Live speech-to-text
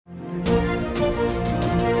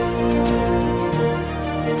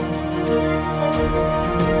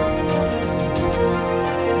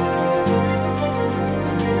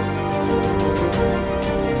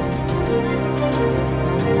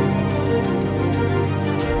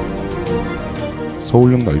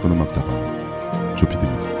서울역 낡은 음악다방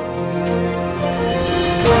조피디입니다.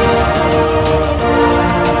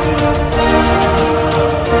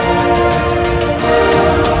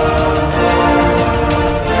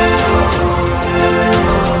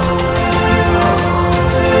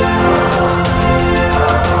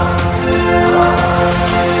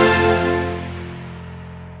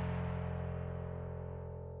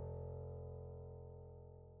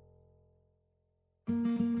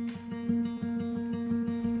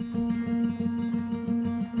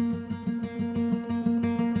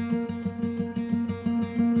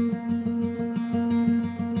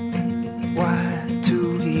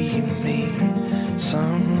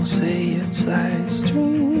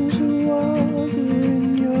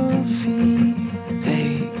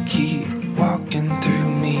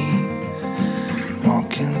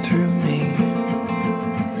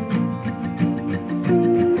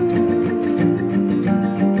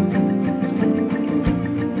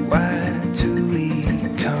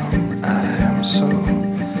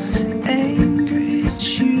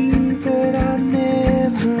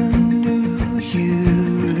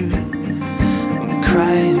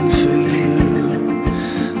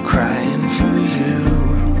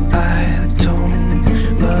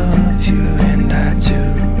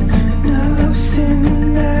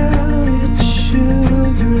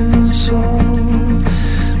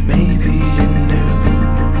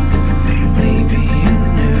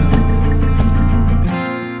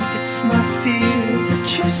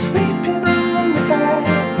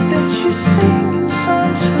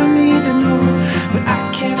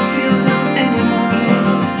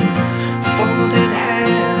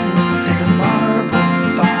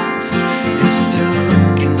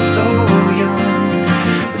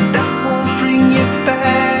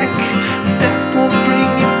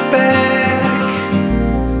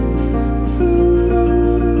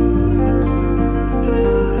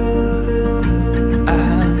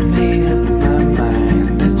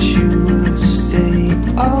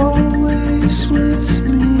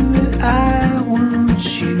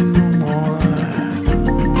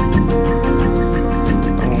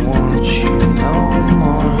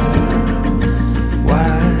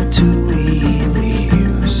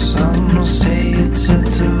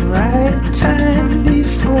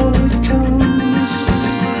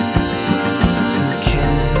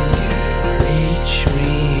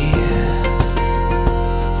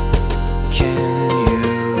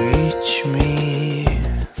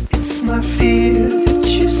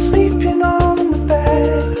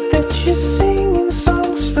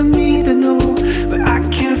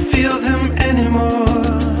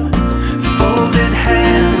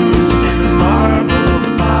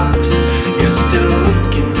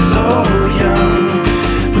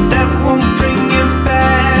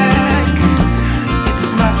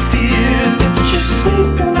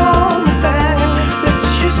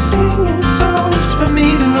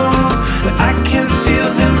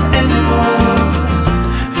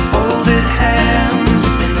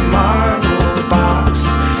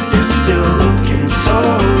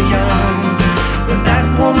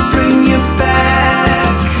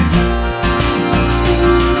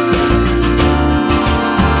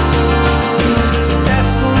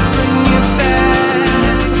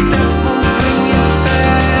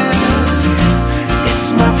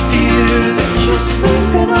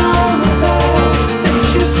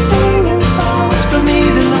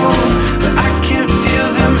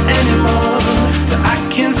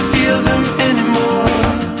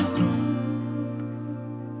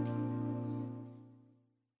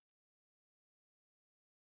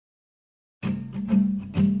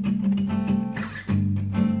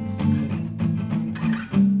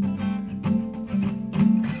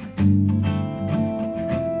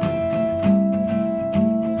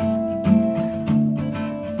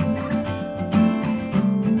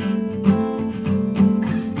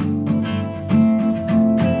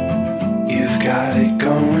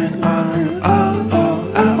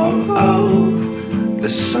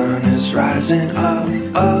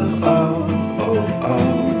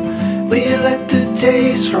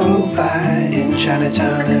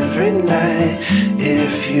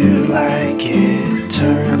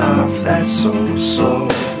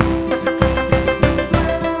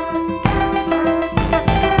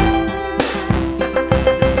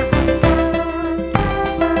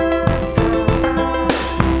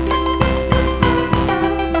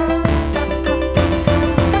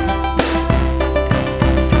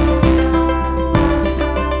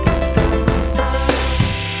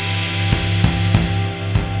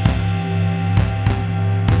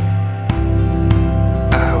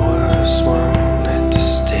 I was wanting to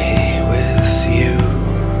stay with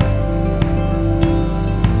you.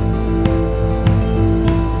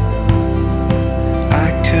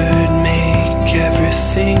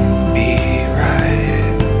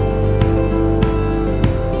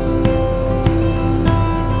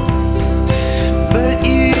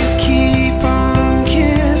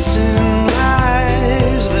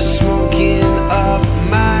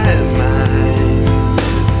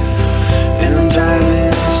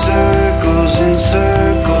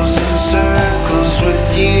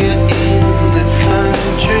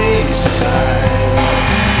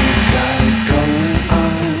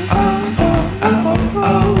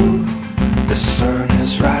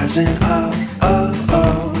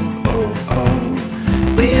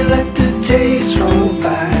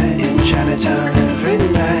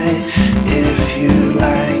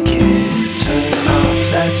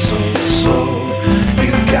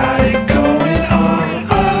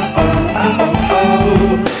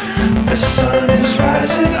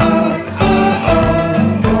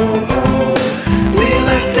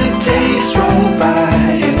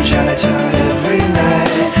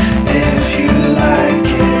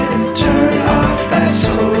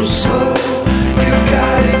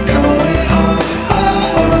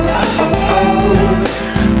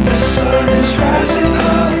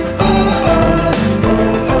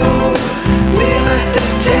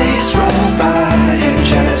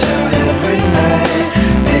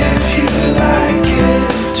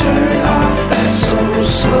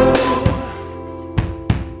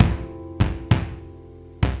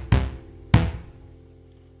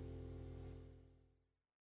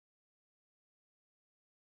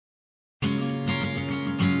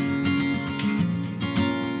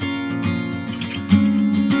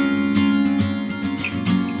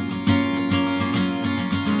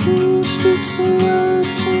 speaks the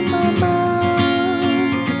words in my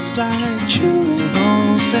mouth. It's like chewing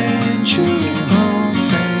on sand, chewing on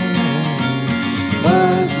sand.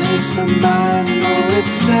 What makes the mind know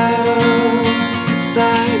itself? It's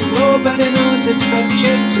like nobody knows it but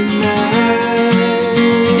you tonight.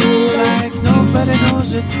 It's like nobody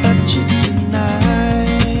knows it but you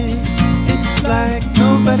tonight. It's like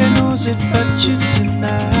nobody knows it but you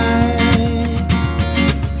tonight.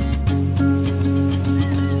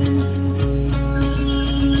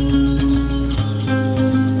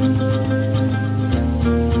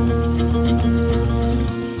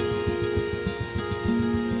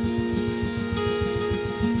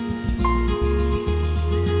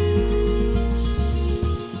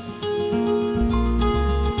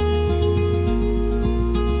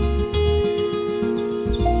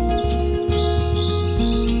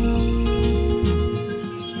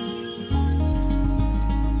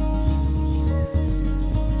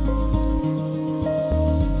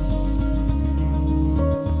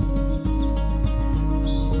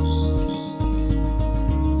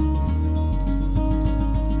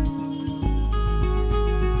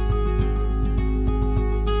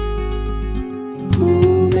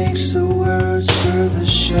 The words for the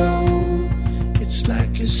show. It's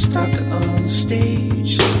like you're stuck on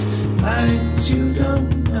stage, lines you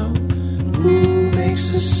don't know. Who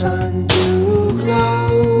makes the sun to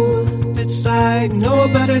glow? It's like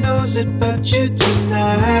nobody knows it but you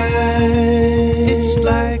tonight. It's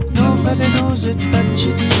like nobody knows it but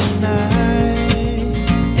you tonight.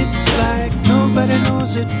 It's like nobody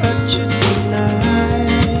knows it but you tonight.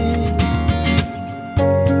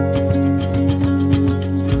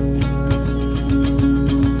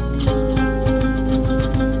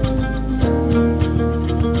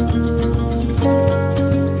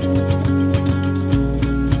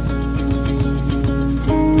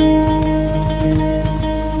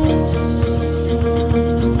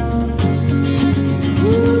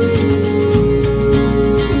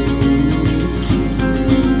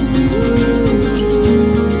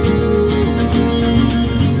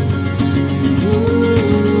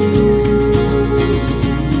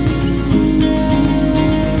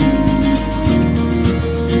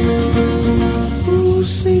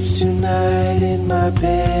 Tonight in my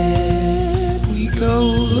bed, we go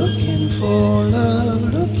looking for love,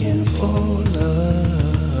 looking for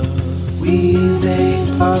love. We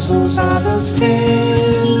make puzzles out of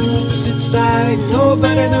heads. It's like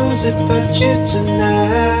nobody knows it but you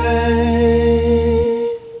tonight.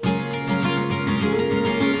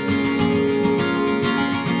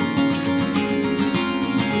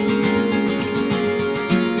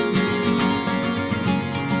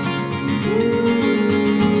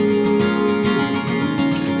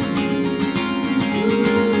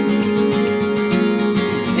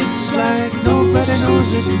 Nobody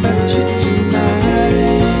knows it but you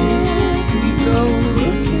tonight. We go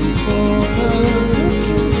looking for love,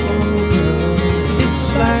 looking for love. It's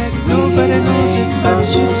like nobody knows it but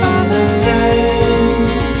you tonight.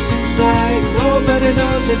 It's like nobody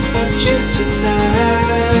knows it but you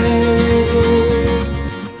tonight.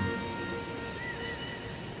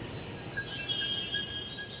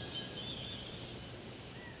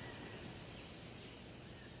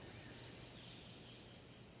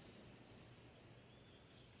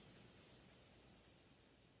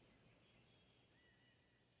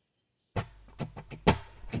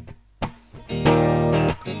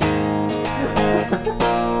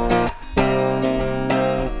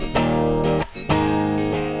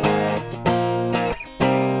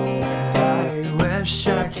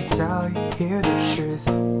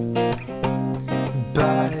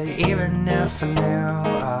 Even if I knew,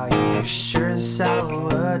 are you sure as I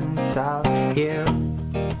wouldn't tell you?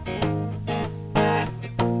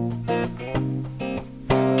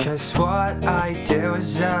 'Cause what I do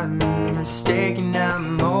is a mistake and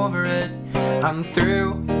I'm over it, I'm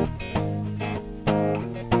through.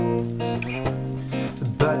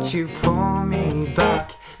 But you pull me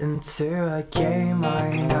back into a game I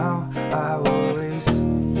know I will lose.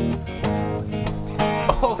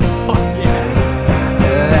 Oh yeah.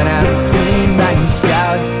 Then I scream and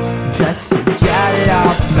shout just to get it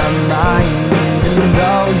off my mind. Even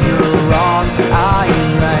though you're wrong, I'm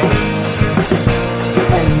right.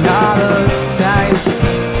 And all those times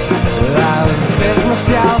I would pick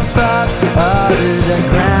myself up out of the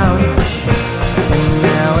ground. And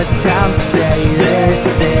now it's time to say this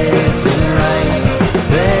isn't right.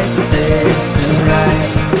 This isn't right.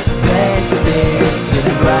 This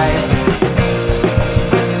isn't right.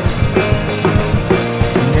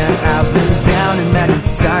 I've been down and many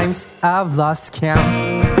times I've lost count.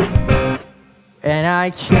 and I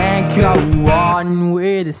can't go on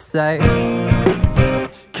with the sight.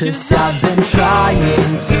 'Cause I've been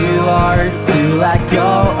trying too hard to let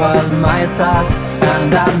go of my past,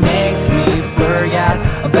 and that makes me forget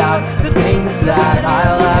about the things that I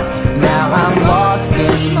left. Now I'm lost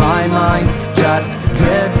in my mind, just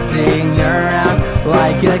drifting around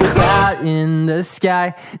like a cloud in the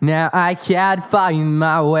sky. Now I can't find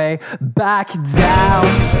my way back down.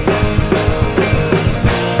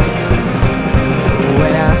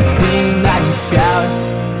 When I scream and shout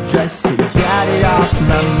just to get it off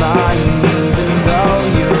my mind, even though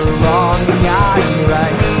you're wrong, I'm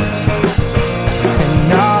right.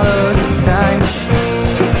 And all those times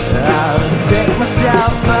I've picked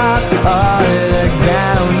myself up off the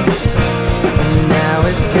ground, and now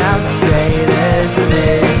it's time to say this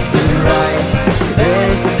isn't right.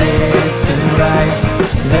 This isn't right.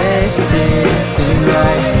 This isn't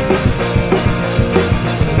right.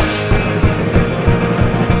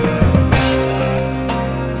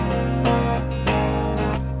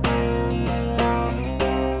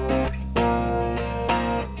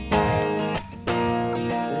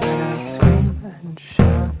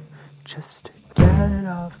 Just to get it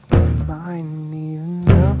off my mind, even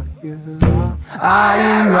though you're wrong,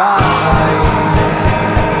 I'm right.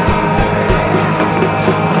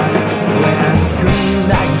 When I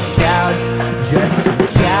scream and shout just to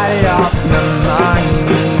get it off my mind,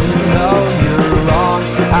 even though you're wrong,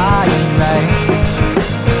 I'm right.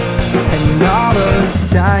 And all those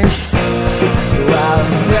times I've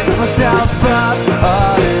picked myself up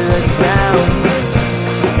off the ground,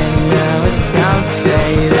 and now it's time to say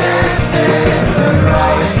this isn't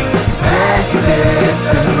right. This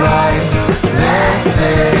isn't right. This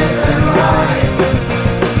isn't right.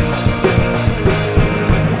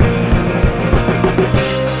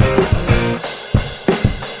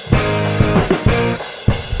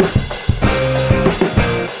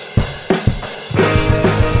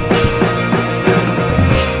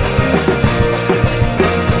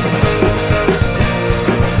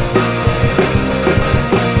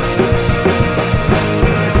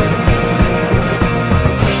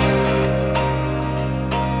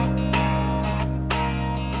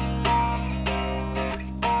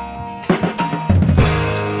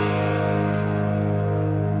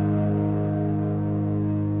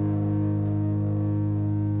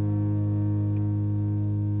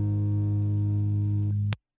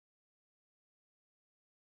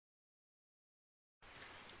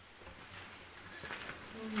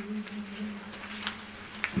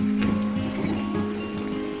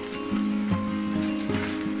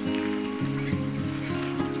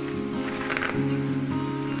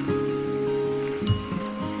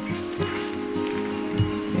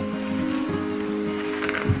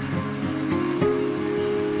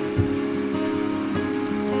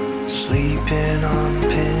 Sleeping on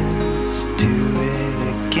pins, do it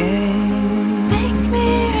again. Make me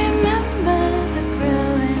remember the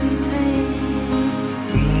growing pain.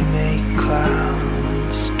 We make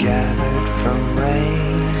clouds gathered from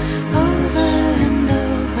rain. Over and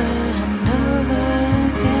over and over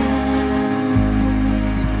again.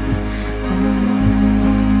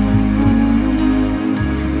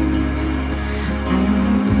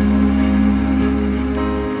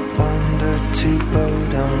 Wander to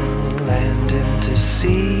Bodom, land into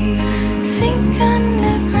sea. Sink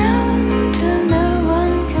underground till no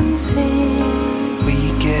one can see. We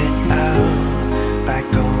get out by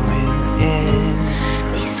going in.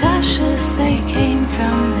 These ashes, they came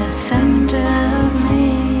from the center of me.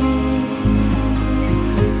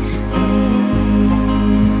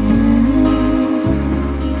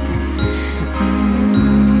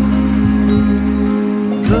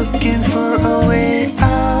 Looking for a way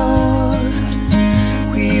out.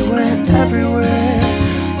 We went everywhere,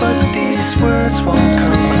 but these words won't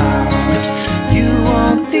come out. You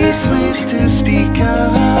want these leaves to speak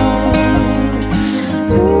out.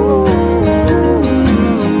 Ooh.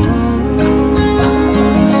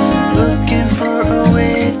 Looking for a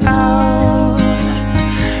way out.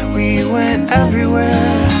 We went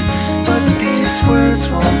everywhere, but these words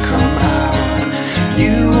won't come out.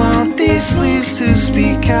 You want these leaves to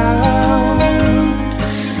speak out.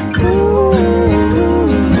 Ooh.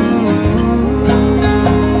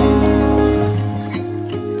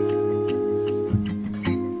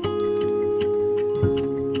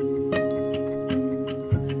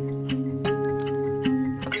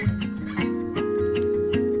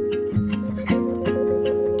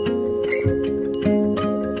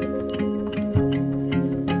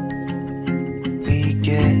 We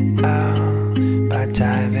get out by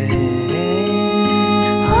diving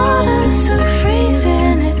in. Water's so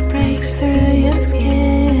freezing, it breaks through your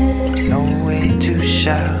skin. No way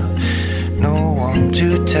shout, no one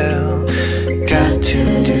to tell. Got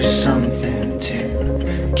to do something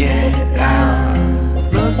to get out.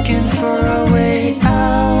 Looking for a way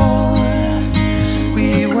out.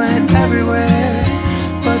 We went everywhere,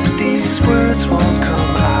 but these words won't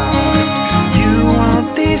come out. You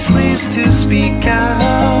want these leaves to speak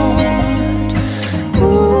out.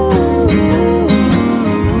 Ooh.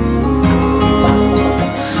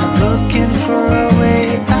 Looking for a way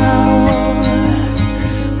out.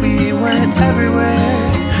 We went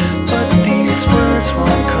everywhere, but these words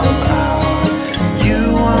won't come out. You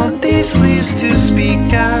want these leaves to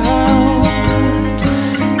speak out.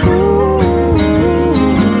 Ooh.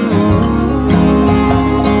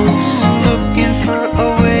 Looking for a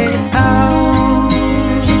way out.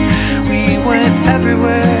 We went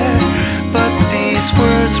everywhere, but these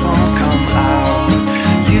words won't come out.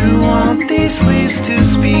 You want these leaves to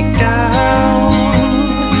speak out.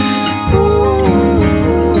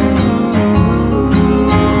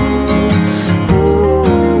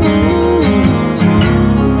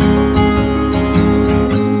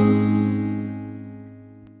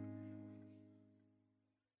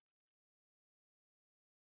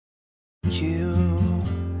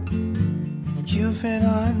 You've been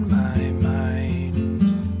on my mind.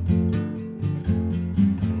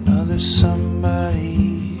 Another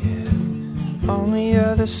somebody on the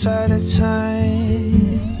other side of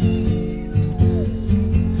time.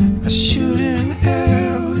 I shoot an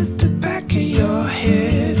arrow at the back of your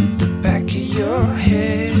head, at the back of your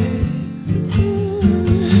head,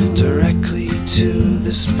 directly to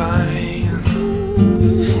the spine,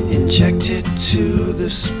 injected to the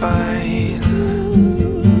spine.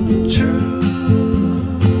 True.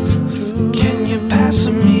 Can you pass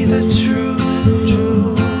me the truth?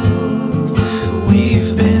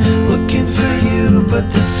 We've been looking for you, but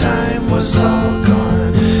the time was all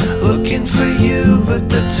gone. Looking for you, but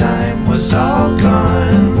the time was all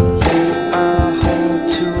gone. A hole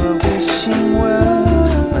to a wishing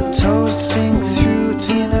well. My toes sink through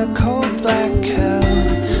in a cold black hell.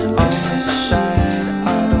 On this side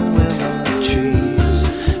are the willow trees.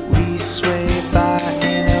 We sway by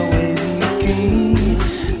in a wavy green.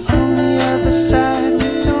 On the other side we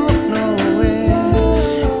don't know where.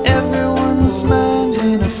 Everyone's mind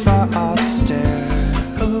in a far off stare.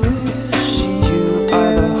 A wish. You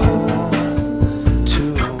are the hole to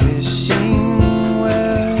a wishing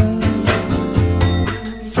well.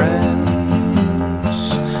 Friends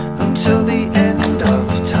until the end of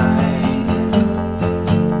time.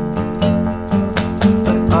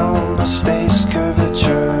 But on the space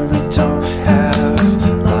curvature we don't have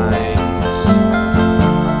lines.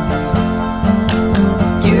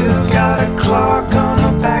 You've got a clock on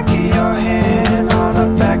the back of your hand, on the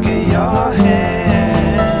back of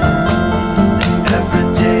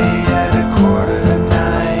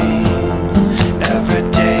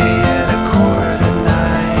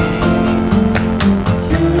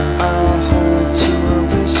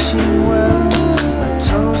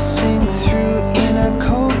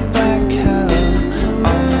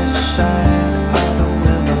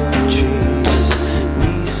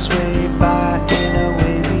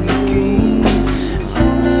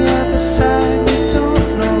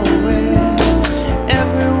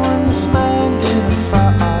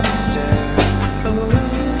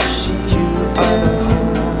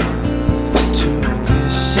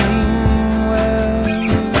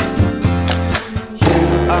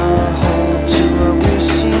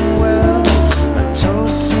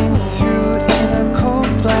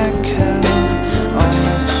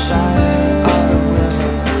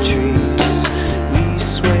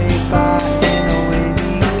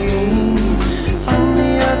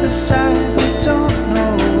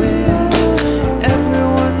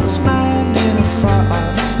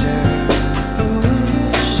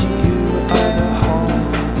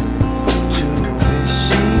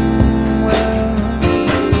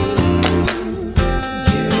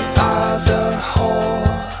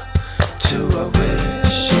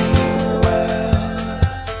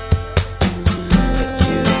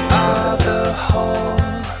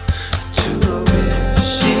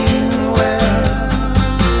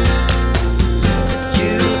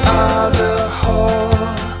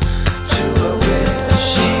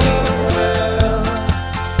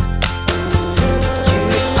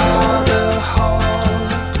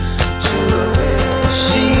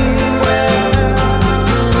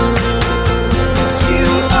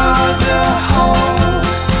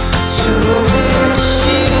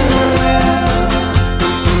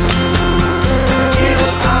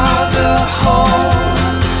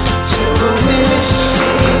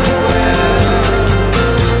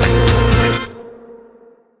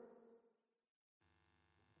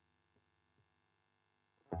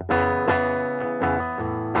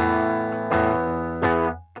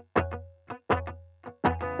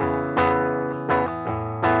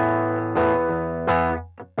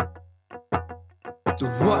So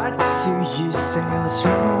what do you say? Let's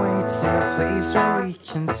run away to a place where we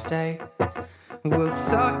can stay. We'll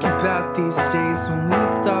talk about these days when we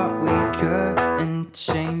thought we couldn't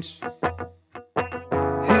change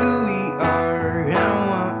who we are and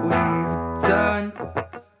what we've done,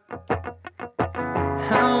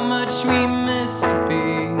 how much we missed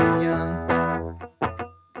being young.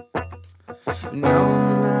 No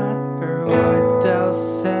matter what they'll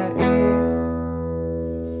say,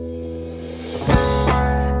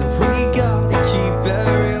 we gotta keep it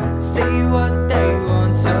real. Say what they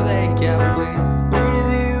want so they get pleased with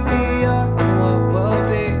who we are and what we'll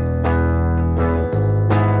be.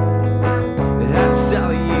 But I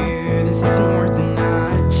tell you, this is more than a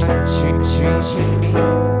dream.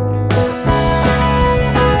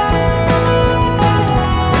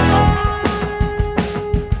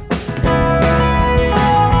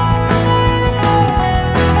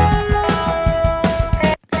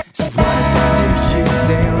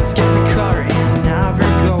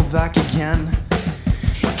 Back again.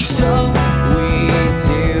 'Cause all we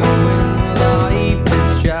do in life is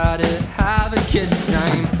try to have a good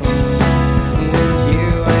time. With you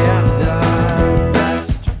I have the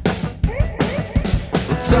best.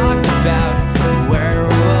 We'll talk about where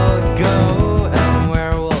we'll go and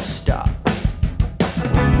where we'll stop.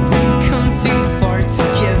 We come too far to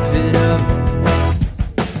give it up.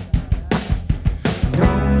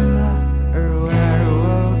 No matter where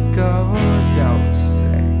we'll go, they'll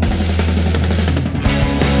say.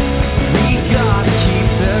 Gotta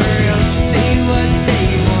keep it real, say what they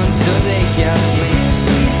want so they get pleased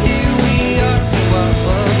with who we are and what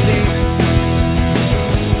we'll be.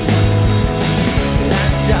 And I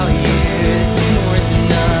tell you, this is more than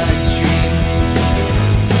a dream.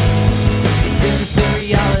 This is the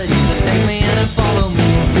reality, so take me and follow me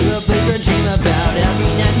to a place where I dream about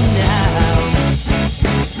every night and now.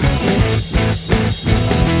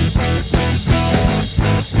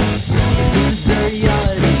 This is the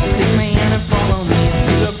reality, so take me and follow me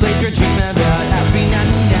to a place where I dream about every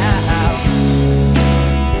night and now.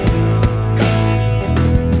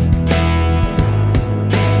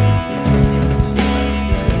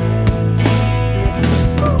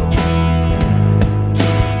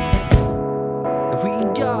 We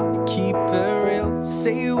gotta keep it real,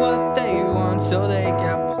 say what they want so they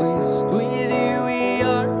get pleased with who we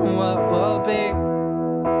are and what we'll be.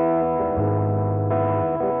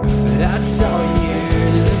 But I tell you,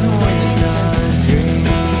 this is more than a dream.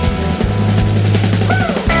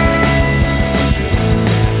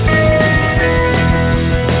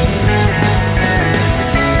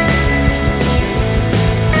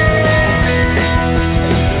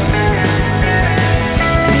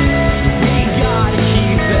 We gotta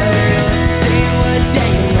keep it real, say what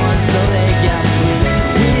they want so they get pleased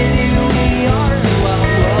with who we are and what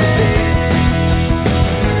we'll be.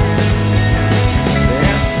 But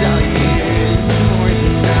I tell you, this is more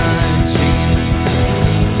than a dream.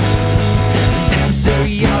 This is the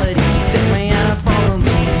reality, so take me and follow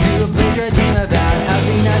me to a place where I dream about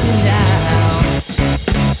every night and now.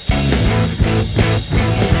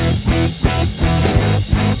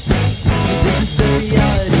 This is the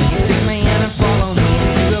reality, so take me and follow me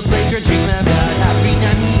to a place where I dream about every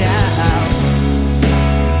night and now.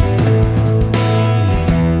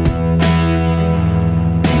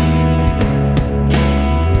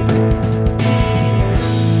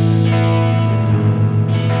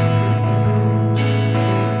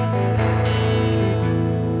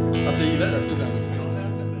 Alltså jag gillar det där sidan.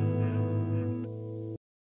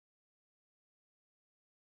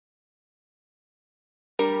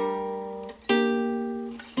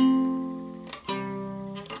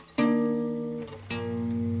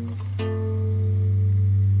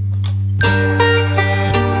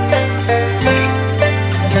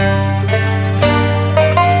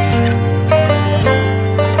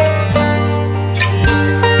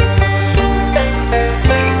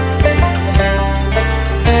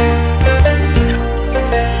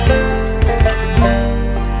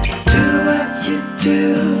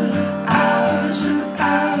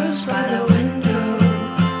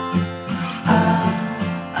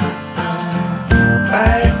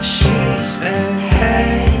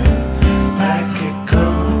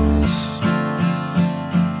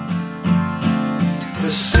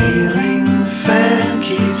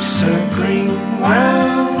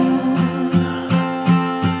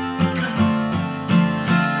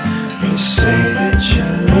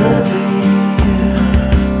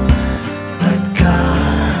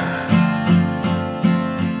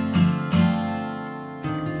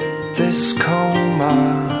 This coma,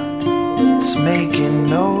 it's making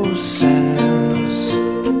no sense.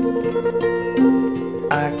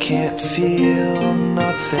 I can't feel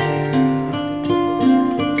nothing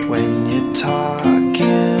when you're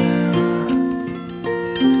talking.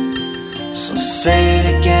 So say it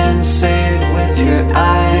again, say it with your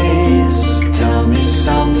eyes. Tell me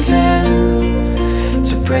something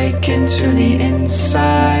to break into the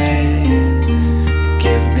inside.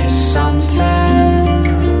 Give me something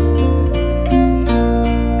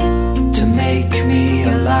to make me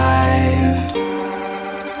alive.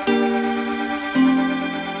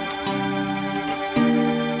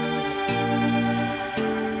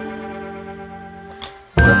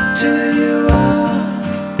 What do you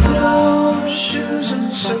want? Put on shoes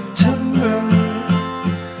in September.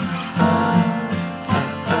 I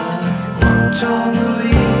walked on the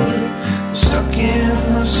wheel, stuck in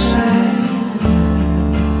the sand.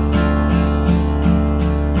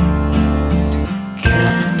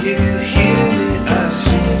 Can you hear it? I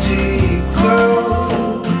seem to grow.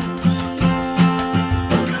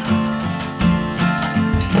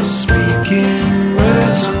 Speaking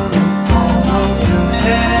words on the palm of your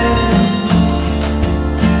hand.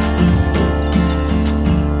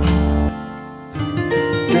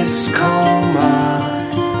 This coma,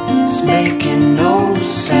 it's making no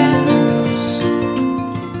sense.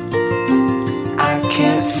 I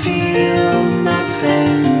can't feel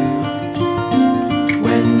nothing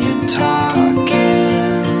when you're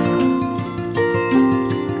talking.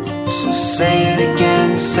 So say it again,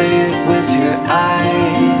 say it with your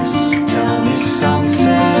eyes. Tell me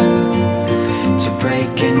something to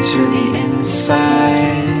break into the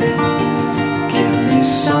inside. Give me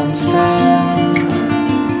something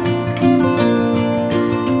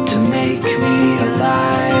to make me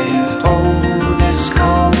alive. Oh, this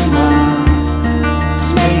coma, it's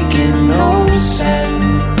making no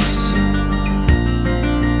sense.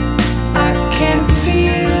 I can't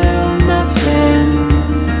feel nothing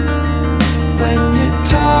when you're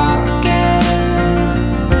talking.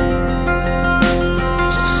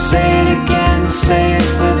 So say it again, say it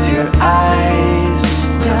with your eyes.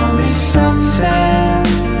 Tell me something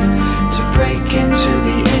to break into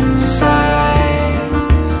the inside.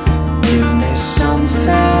 Give me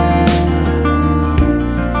something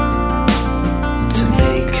to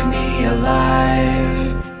make me alive.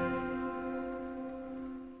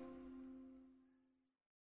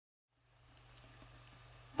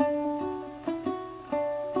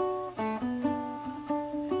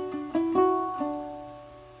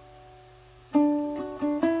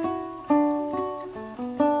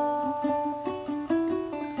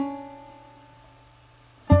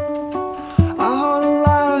 I hold a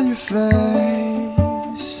light on your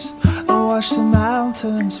face. I watch the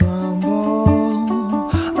mountains rumble.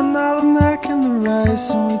 Another neck in the race,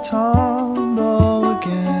 and we tumble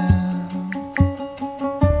again.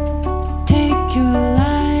 Take your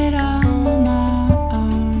light on my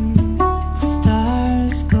arm. The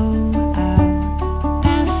stars go out.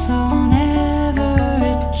 Pass on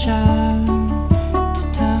every charm to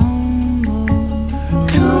tumble.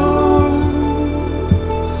 Come,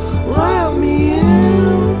 let me in.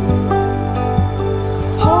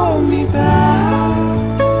 Hold me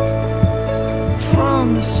back from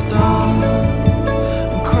the start.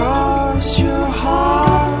 And cross your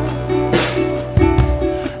heart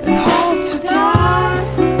and hope to die.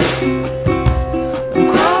 And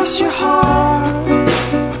cross your heart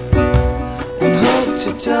and hope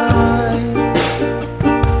to die.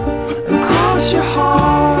 And cross your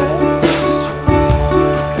heart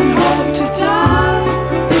and hope to die.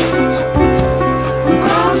 And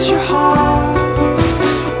cross your heart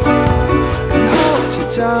and hope to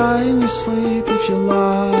die in your sleep if you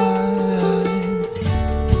lie.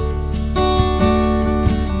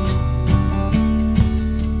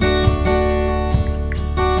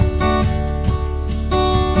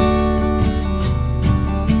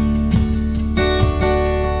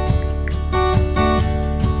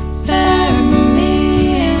 Bury me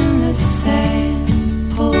in the sand.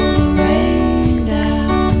 Pull the rain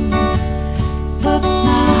down. Put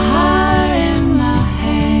my heart in my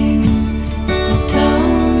hand to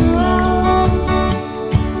tumble.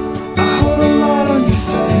 I hold a light on your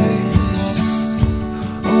face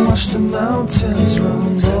and watch the mountains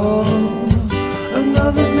rumble.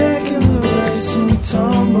 Another neck in the race, and we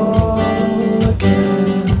tumble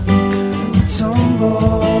again. And we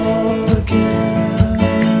tumble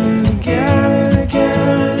again, again,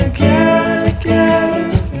 again, again,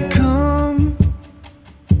 again. Come,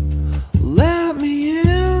 let me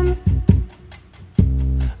in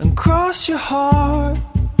and cross your heart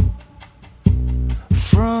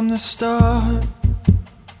from the start.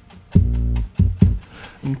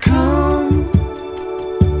 And come,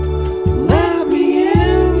 let me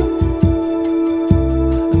in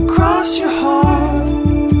and cross your heart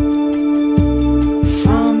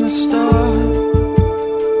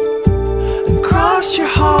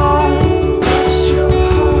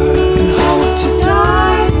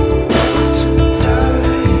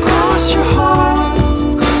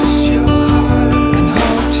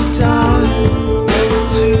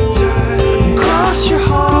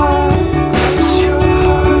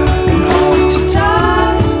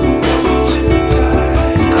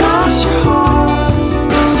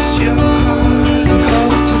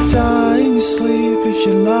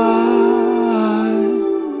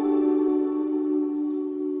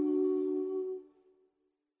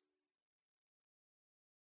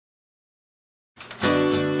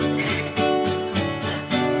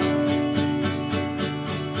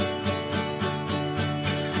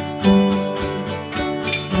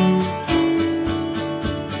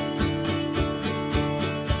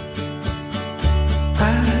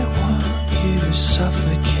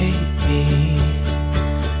suffocate me,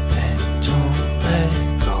 and don't let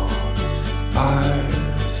go. Our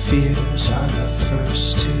fears are the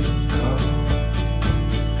first to go.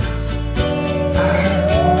 I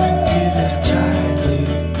want you to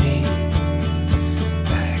dilute me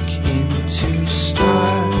back into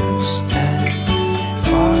stars and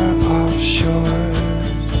far off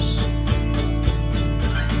shores.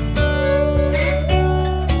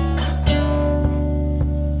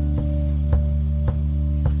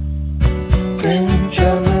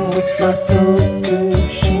 Benjamin with my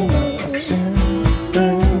Fukushima.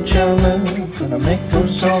 Benjamin, gonna make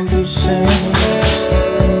those zombies sing.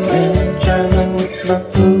 Benjamin with my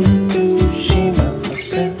Fukushima.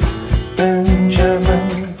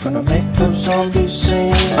 Benjamin, gonna make those zombies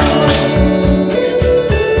sing.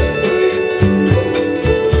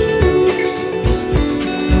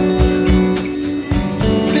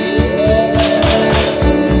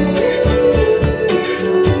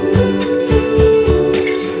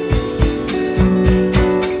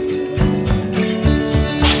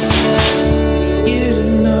 You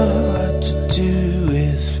don't know what to do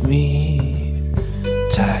with me.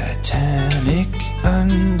 Titanic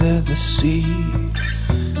under the sea.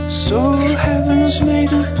 Soul heaven's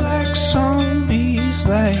made of black zombies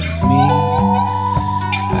like me.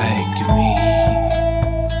 Like me.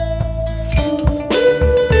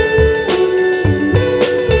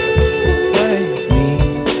 Like me.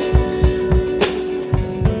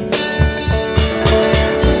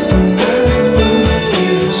 I want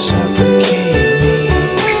you to suffocate me.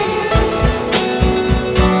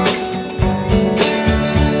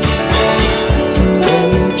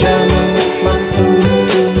 Benjamin with my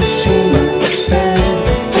Fukushima.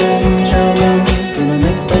 Benjamin, gonna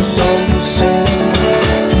make those zombies sing.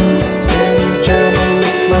 Benjamin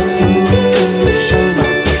with my Fukushima.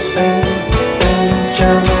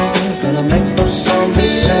 Benjamin, gonna make those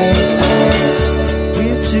zombies sing.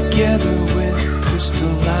 We're together with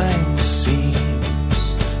crystalline seams,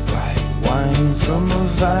 white wine from a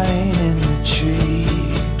vine in a tree.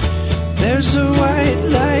 There's a white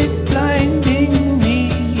light blinding me.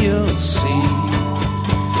 You'll see,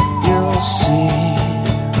 you'll see.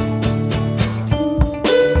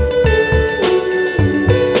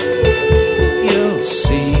 You'll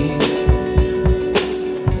see.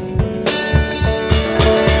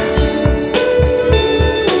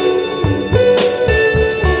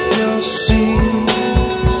 You'll see.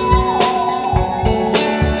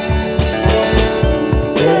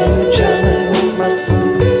 Benjamin with my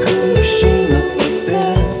Fukushima.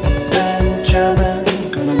 Benjamin,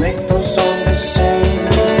 gonna make those zombies sing.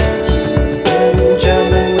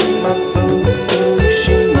 Benjamin with my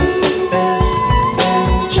Fukushima.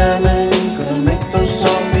 Benjamin, gonna make those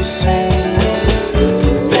zombies sing.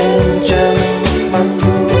 Benjamin with my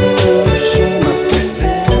Fukushima.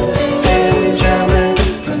 Benjamin,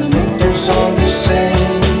 gonna make those zombies sing.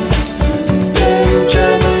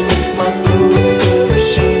 Benjamin with my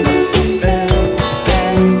Fukushima.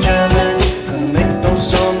 Benjamin, gonna make those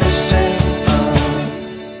zombies sing.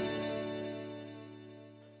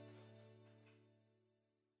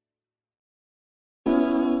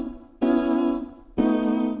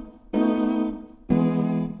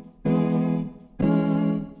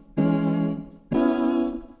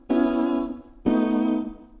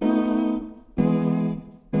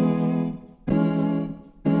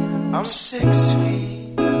 I'm 6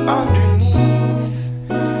 feet underneath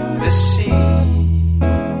the sea.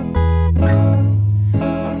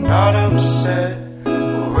 I'm not upset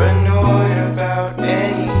or annoyed about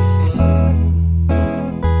anything.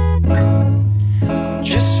 I'm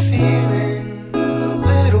just feeling a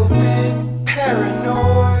little bit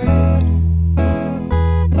paranoid.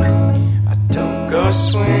 I don't go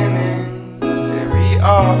swimming very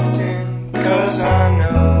often, 'cause I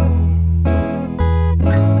know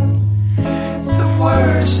the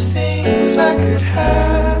worst things that could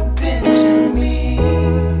happen to me.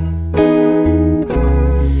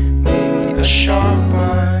 Maybe a sharp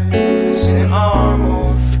eye, lose an arm,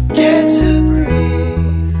 or forget to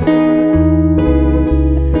breathe.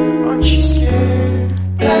 Aren't you scared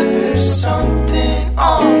that there's something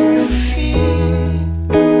on your feet?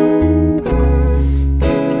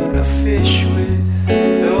 Could be a fish with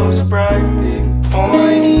those bright big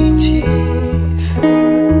pointy teeth.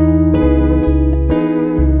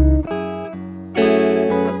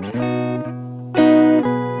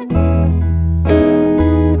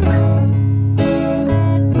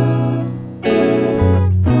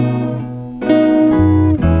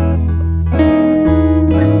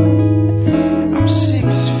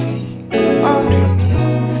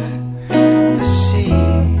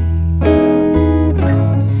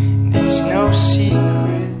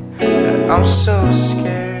 I'm so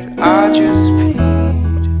scared I just peed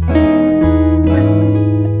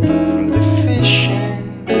from the fish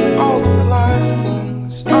and all the live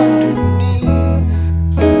things underneath.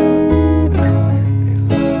 They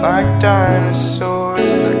look like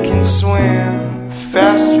dinosaurs that can swim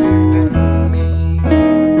faster than me.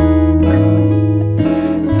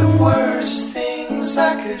 The worst things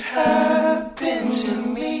that could happen to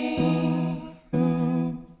me,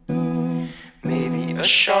 maybe a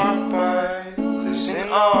shark bite, lose an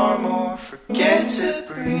arm, or forget to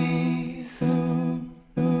breathe.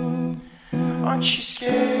 Aren't you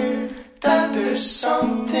scared that there's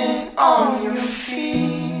something on your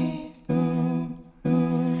feet?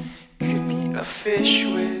 Could be a fish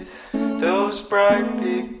with those bright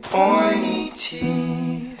big pointy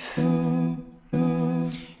teeth.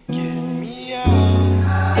 Get me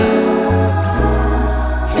out,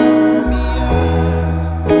 hear me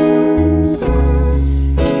out,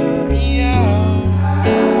 get me out,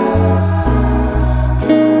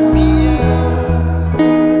 hear me out,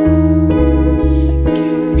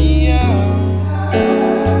 get me out, hear me out, get me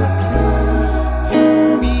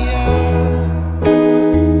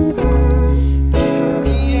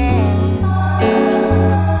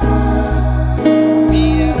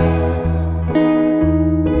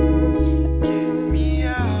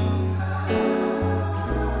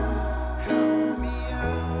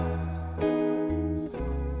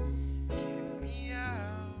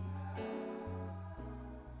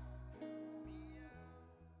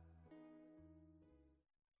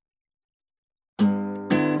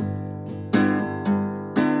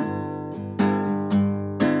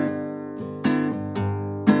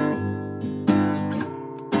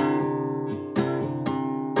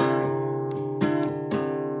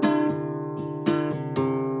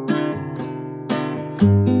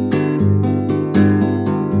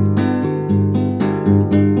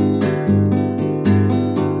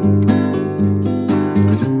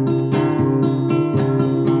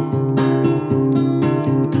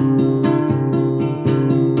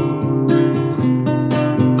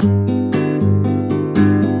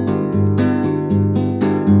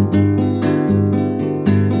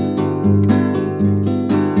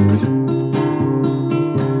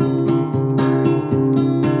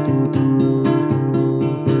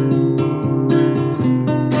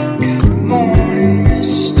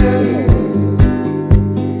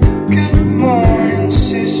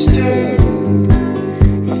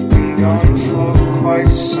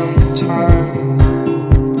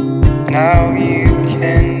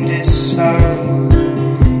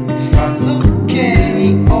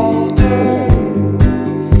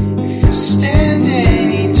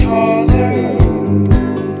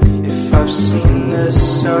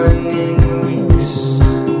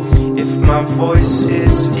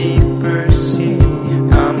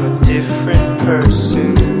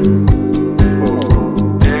person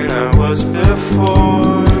than I was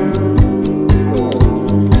before.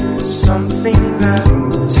 Something that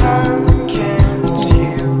time can't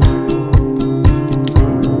heal.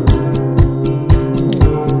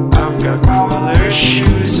 I've got cooler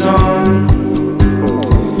shoes on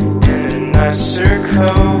and a nicer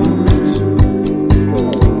coat,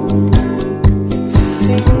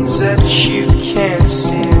 things that you can't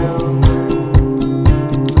steal.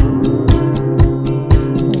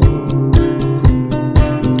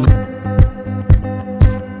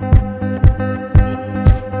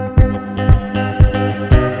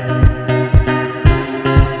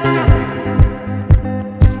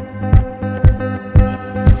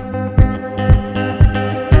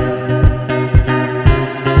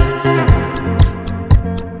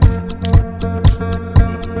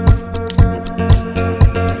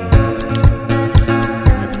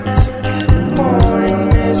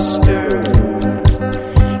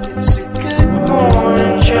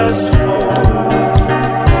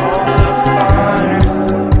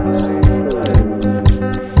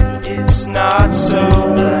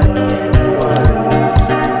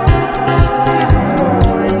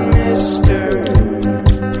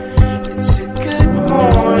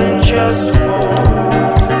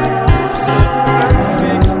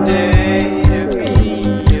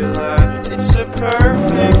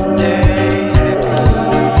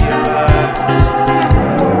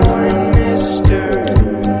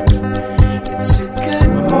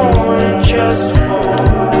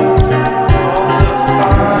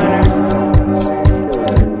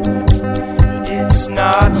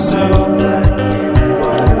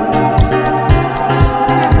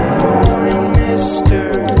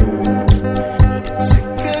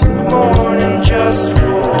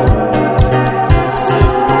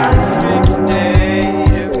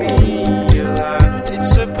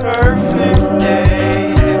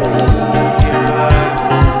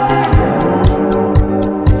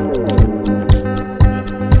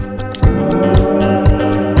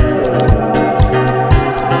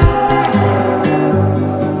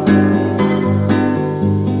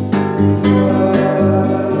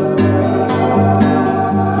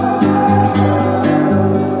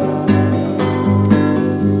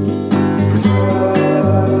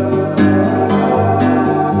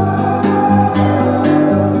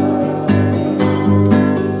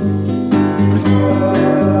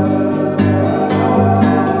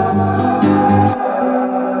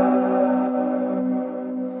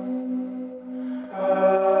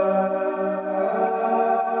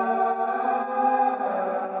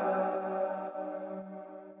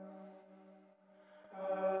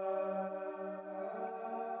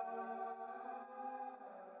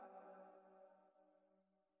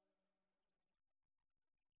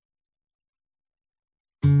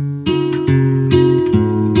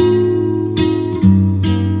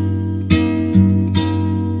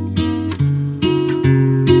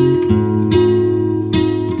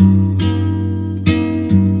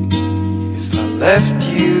 left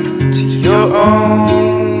you to your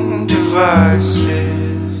own devices,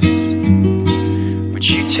 would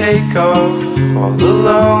you take off all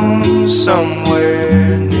alone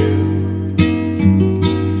somewhere new?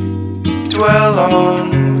 Dwell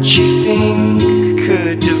on what you think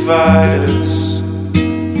could divide us.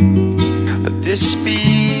 Let this be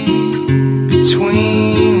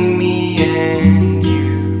between me and you.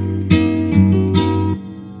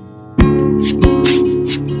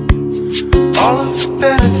 All of the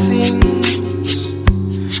better things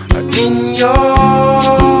are in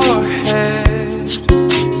your head.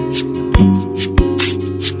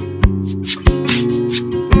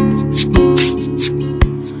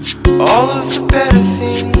 All of the better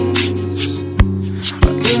things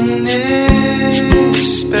are in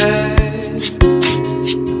this bed.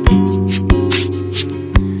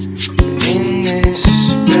 In this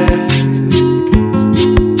bed.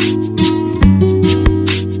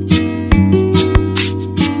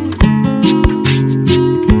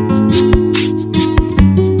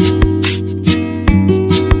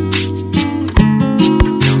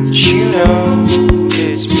 Don't you know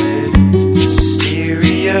it's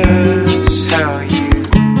mysterious how you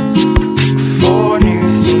look for new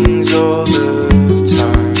things all the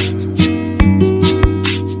time?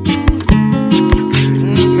 You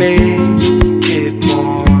couldn't make it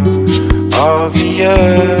more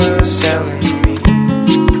obvious, telling me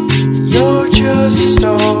you're just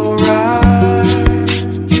alright.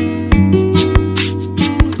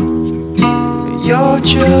 You're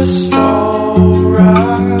just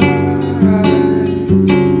alright.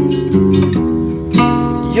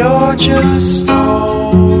 You're just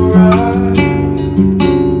alright.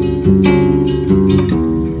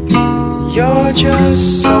 You're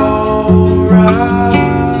just alright.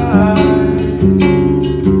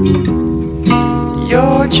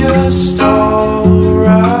 You're just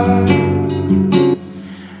alright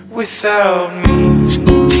without me.